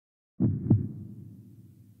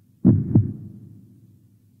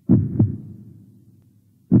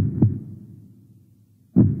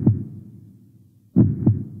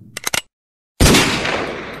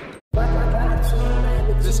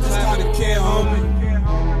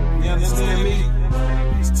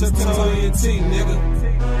Toe Ent, nigga.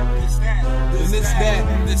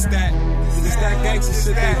 This that gangsta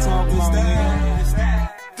shit they talk about, nigga.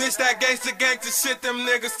 This that gangsta shit them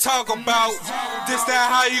niggas talk about. This that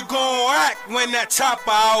how you gon' act when that chop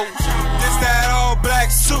out. This that all black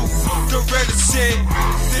suit, gorilla shit.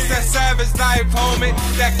 This that savage life, homie,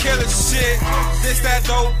 that killer shit. This that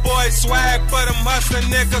dope boy swag for them hustler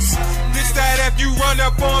niggas. This that if you run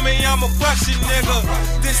up on me, I'ma bust you, nigga.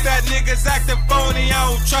 This that niggas acting phony, I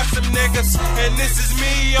don't trust them niggas. And this is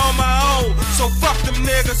me on my own, so fuck them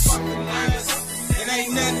niggas. It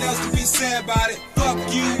ain't nothing else to be said about it. Fuck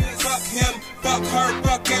you, fuck him, fuck her,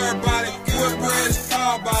 fuck everybody. Good bread,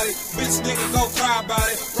 hard body. Bitch nigga go cry about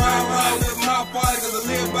it. Ride around with my body, cause I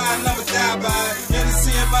live by it, never die by it.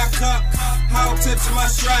 Hennessy in my cup, how tips in my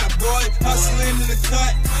strap, boy. Hustling in the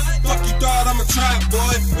cut. Fuck you thought I'm a trap,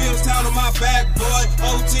 boy. Wheels down on my back, boy.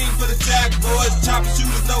 Whole team for the jack, boys. Chopper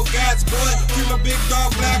shooters, no gats, boy. Keep my big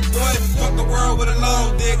dog black, boy. Fuck the world with a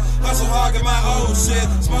long dick. Hustle hard, get my own shit.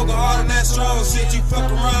 Smoking hard on that strong shit. You fuck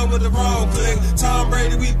around with the wrong click. Tom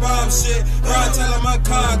Brady, we bomb shit. Run till I'm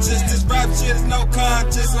unconscious. This rap shit is no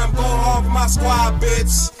contest. And I'm going hard for my squad,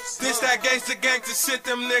 bitch. This that gangsta shit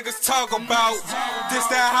them niggas talk about. This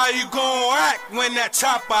that how you gon' act when that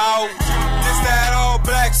chop out. This that all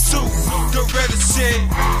black suit, gorilla shit.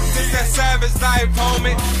 This that savage life,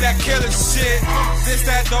 homie, that killer shit. This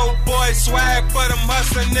that dope boy swag for them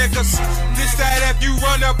hustler niggas. This that if you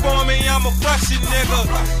run up on me, I'ma bust you, nigga.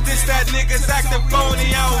 This that niggas acting phony,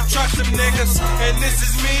 I don't trust them niggas. And this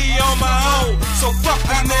is me on my own, so fuck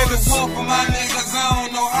them niggas. I for my niggas, I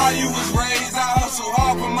don't know how you was raised. I hustle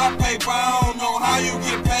hard for my paper, I don't know how you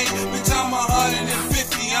get paid. Bitch, I'm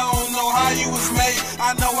 150, I don't know how you was made.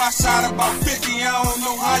 I know I shot about 50, I don't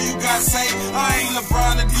know how you got saved. I ain't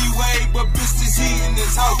LeBron or D-Wade, but bitch, this heat in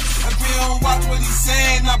this house. If you don't watch what he's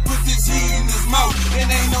saying, I put this heat in his mouth. It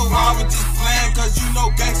ain't no how with this plan, cause you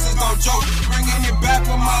know gangsters don't joke. Bringing it back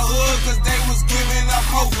from my hood, cause they was giving up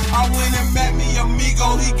hope. I went and met me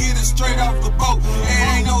amigo, he get it straight off the boat. It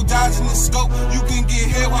ain't no dodging the scope, you can get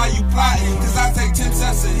hit while you plotting, cause I take 10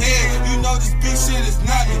 cents ahead. You know this big shit is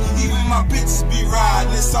nothing, even my bitches be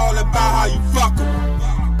riding. It's all about how you fuck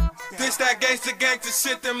 'em. This that gangsta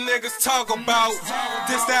shit them niggas talk about.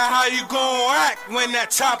 This that how you gon' act when that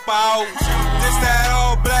chop out. This that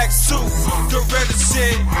all black suit, gorilla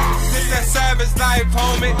shit. This that savage life,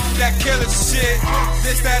 homie, that killer shit.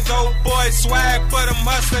 This that dope boy swag for them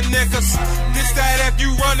hustler niggas. This that if you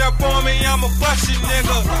run up on me, I'ma bust you,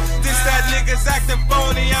 nigga. This that niggas acting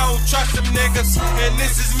phony, I don't trust them niggas. And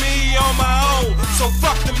this is me on my own, so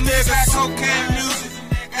fuck them niggas. That cocaine music,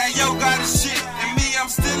 that yo got a shit. And me, I'm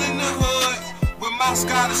still in the hood with my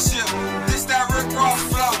scholarship. This that Rick Ross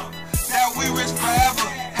flow, that we rich forever.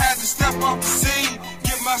 Had to step off the scene,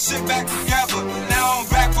 get my shit back together. Now I'm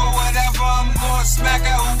back for whatever, I'm going smack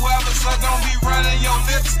at whoever. So don't be running your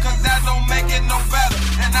lips, cause that don't make it no better.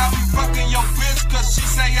 And I be fucking your bitch, cause she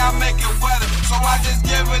say I make it wetter. So I just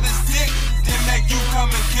give her this